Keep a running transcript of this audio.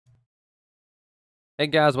Hey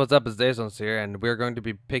guys, what's up? It's Daethzonez here, and we're going to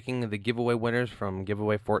be picking the giveaway winners from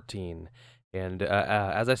giveaway 14. And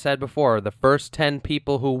as I said before, the first 10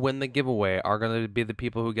 people who win the giveaway are going to be the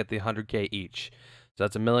people who get the 100K each. So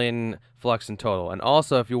that's a million flux in total. And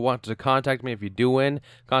also, if you want to contact me, if you do win,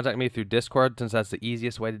 contact me through Discord, since that's the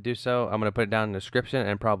easiest way to do so. I'm going to put it down in the description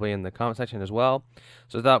and probably in the comment section as well.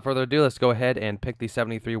 So without further ado, let's go ahead and pick the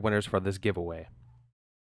 73 winners for this giveaway.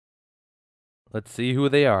 Let's see who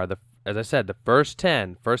they are. As I said, the first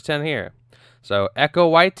 10 here. So Echo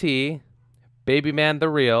YT, Baby Man the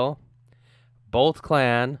Real, Bolt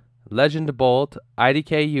Clan, Legend Bolt,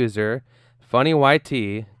 IDK User, Funny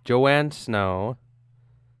YT, Joanne Snow,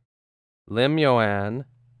 Lim Yoan,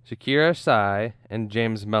 Shakira Sai, and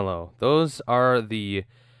James Mello. Those are the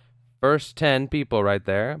first 10 people right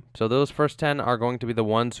there. So those first 10 are going to be the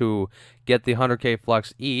ones who get the 100K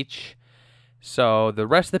flux each. So the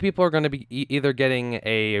rest of the people are going to be either getting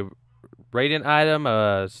a Radiant item,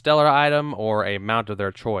 a Stellar item, or a mount of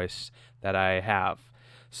their choice that I have.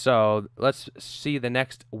 So let's see the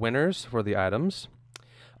next winners for the items.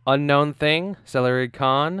 Unknown Thing, Celery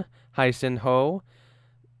Khan, Hyson Ho,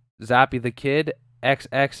 Zappy the Kid,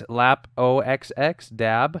 XX Lap OXX,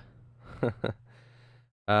 Dab,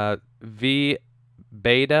 V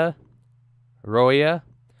Beta, Roya,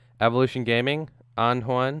 Evolution Gaming,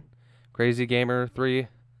 Anhuan, Crazy Gamer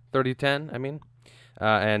 3010,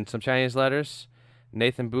 and some Chinese letters.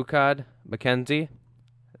 Nathan Bukad, Mackenzie,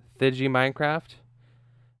 Thigi Minecraft,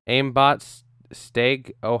 Aimbot,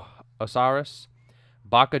 Steg Osiris,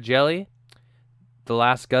 Baka Jelly, The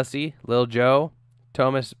Last Gussie, Lil Joe,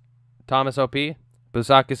 Thomas OP,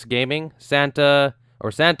 Busakis Gaming, Santo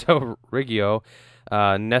Rigio,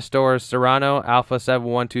 Nestor Serrano, Alpha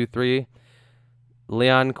 7123,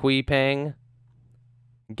 Leon Kui Pang,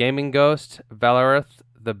 Gaming Ghost, Valorith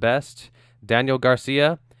the Best, Daniel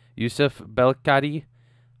Garcia, Yusuf Belkadi,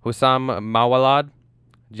 Hussam Mawalad,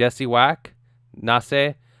 Jesse Wack,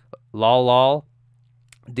 Nase, Lol,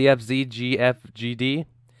 DFZGFGD.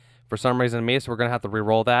 For some reason, me, so we're going to have to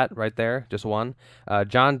re-roll that right there, just one.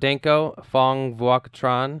 John Danko, Fong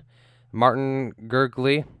Vuokatron, Martin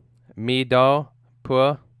Gurgley, Mi Do,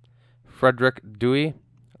 Pua, Frederick Dewey,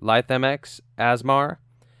 LythMX, Asmar,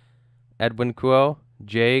 Edwin Kuo,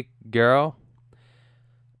 Jay Garrow,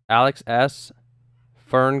 Alex S,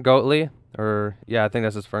 Fern Goatley, I think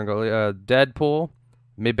this is Fern Goatley, Deadpool,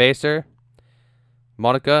 Mibaser,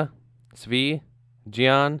 Monica, Svi,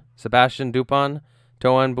 Gian, Sebastian Dupont,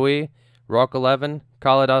 Toan Bui, Rock 11,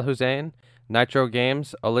 Khalid Al Hussein, Nitro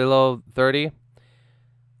Games, Olilo 30,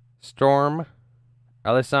 Storm,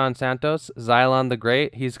 Alisan Santos, Xylon the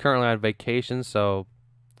Great. He's currently on vacation, so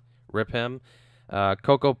rip him.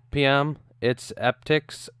 Coco PM, It's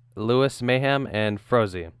Eptix, Lewis Mayhem, and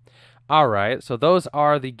Frozy. Alright, so those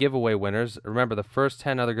are the giveaway winners. Remember, the first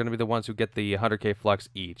 10 are going to be the ones who get the 100K flux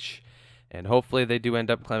each. And hopefully they do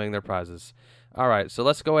end up claiming their prizes. Alright, so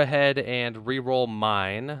let's go ahead and re-roll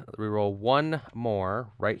mine. Re-roll one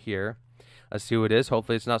more right here. Let's see who it is.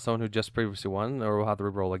 Hopefully it's not someone who just previously won, or we'll have to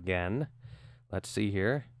re-roll again. Let's see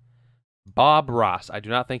here. Bob Ross. I do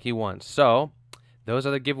not think he won. So those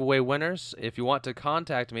are the giveaway winners. If you want to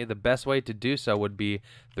contact me, the best way to do so would be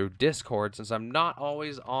through Discord, since I'm not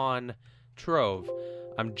always on Trove.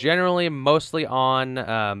 I'm generally mostly on,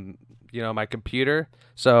 my computer,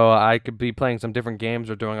 so I could be playing some different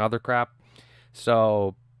games or doing other crap.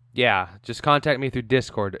 So, yeah, just contact me through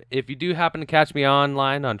Discord. If you do happen to catch me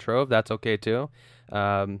online on Trove, that's okay too.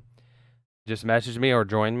 Just message me or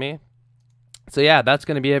join me. So yeah, that's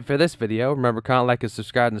going to be it for this video. Remember, comment, like, and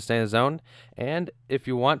subscribe, and stay in the zone. And if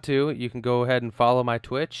you want to, you can go ahead and follow my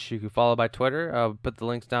Twitch. You can follow my Twitter. I'll put the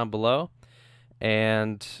links down below.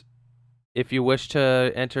 And if you wish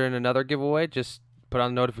to enter in another giveaway, just put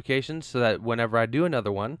on notifications so that whenever I do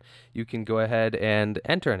another one, you can go ahead and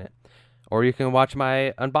enter in it. Or you can watch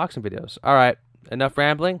my unboxing videos. All right, enough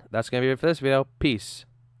rambling. That's going to be it for this video. Peace.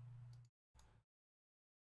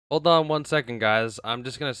 Hold on one second, guys. I'm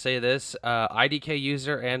just going to say this. IDK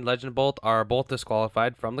User and Legend Bolt are both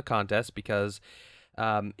disqualified from the contest because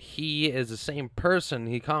he is the same person.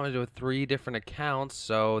 He commented with 3 different accounts,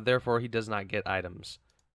 so therefore he does not get items.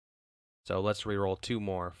 So let's reroll 2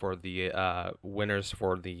 more for the winners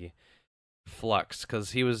for the Flux,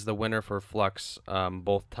 because he was the winner for Flux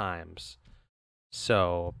both times.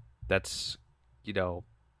 So that's, not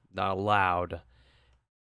allowed.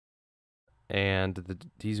 And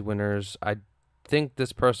these winners, I think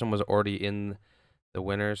this person was already in the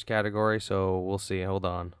winners category, so we'll see. Hold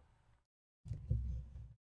on.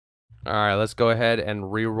 All right, let's go ahead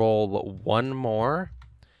and re-roll one more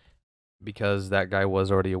because that guy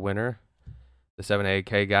was already a winner. The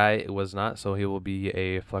 7AK guy it was not, so he will be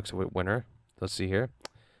a Fluxwit winner. Let's see here.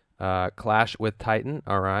 Clash with Titan.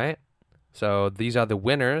 All right. So these are the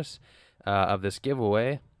winners of this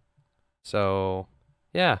giveaway. So,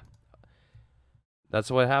 yeah. That's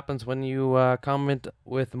what happens when you comment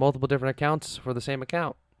with multiple different accounts for the same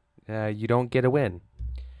account. You don't get a win.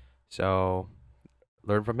 So,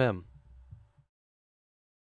 learn from him.